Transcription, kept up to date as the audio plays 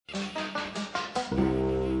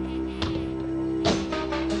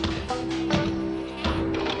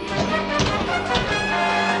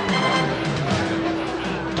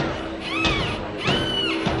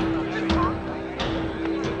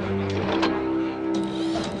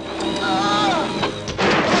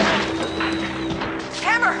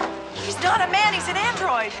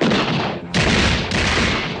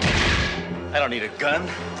don't need a gun.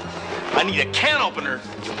 I need a can opener. This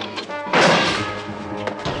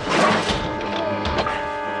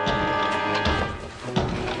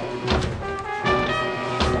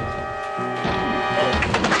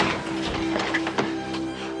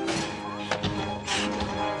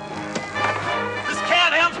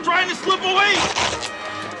cat ham's trying to slip away.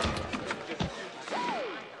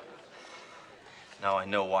 Now I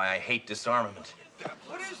know why I hate disarmament.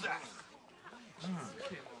 What is that?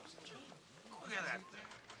 Look at that thing.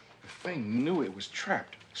 The thing knew it was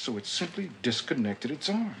trapped, so it simply disconnected its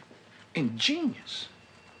arm. Ingenious.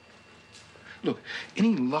 Look,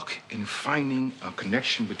 any luck in finding a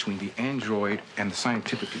connection between the android and the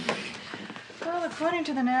scientific community? Well, according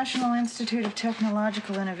to the National Institute of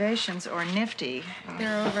Technological Innovations, or NIFTY,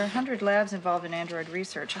 there are over 100 labs involved in android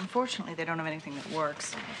research. Unfortunately, they don't have anything that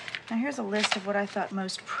works. Now, here's a list of what I thought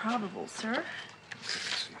most probable, sir. Okay, let's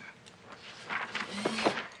see that.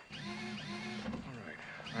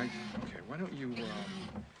 All right. Okay, why don't you,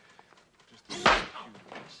 just see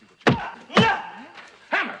what you...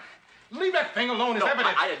 Hammer! Leave that thing alone as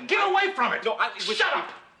evidence. I didn't. Get away from it! No, Shut up!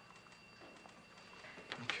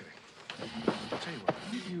 Okay. I'll tell you what,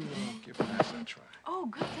 why don't you give NASA a try? Oh,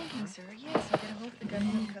 good thinking, sir. Yes, I gotta hope the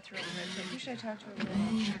government cut through all the red tape. Who should I talk to over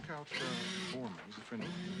there? Check out Foreman. He's a friend of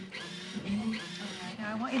mine. All right,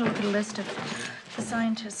 now I want you to look at a list of the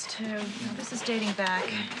scientists, too. Now, this is dating back,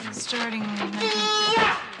 starting in 1950.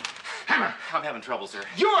 Hammer! I'm having trouble, sir.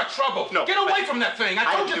 You're trouble! No. Get away from that thing!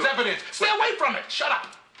 I told you didn't it's do it. evidence! Stay away from it! Shut up!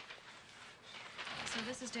 So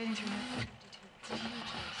this is dating through 1952. It's a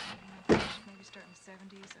huge list. Maybe start in the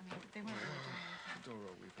 70s. I mean, they weren't really doing anything.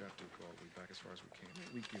 Doro, we've got to go back as far as we can.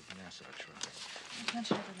 We give NASA a try.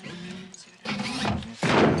 Mention everything. I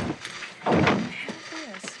have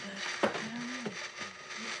this, but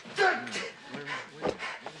I don't know.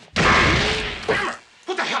 Hammer!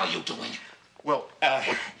 What the hell are you doing? Well,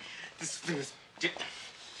 this is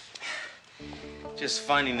just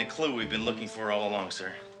finding the clue we've been looking for all along,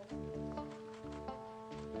 sir.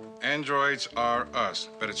 Androids are us.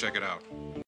 Better check it out.